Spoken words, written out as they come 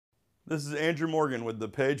This is Andrew Morgan with the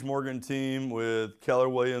Page Morgan team with Keller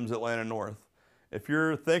Williams Atlanta North. If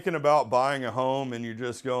you're thinking about buying a home and you're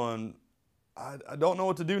just going, I don't know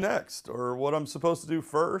what to do next or what I'm supposed to do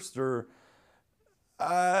first or,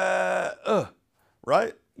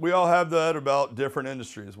 right? We all have that about different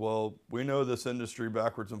industries. Well, we know this industry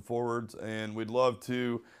backwards and forwards, and we'd love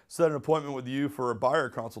to set an appointment with you for a buyer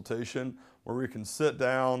consultation where we can sit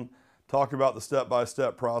down, talk about the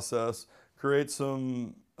step-by-step process, create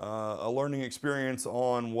a learning experience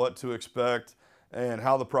on what to expect and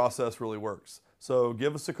how the process really works. So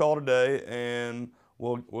give us a call today, and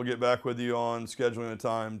we'll get back with you on scheduling a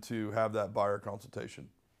time to have that buyer consultation.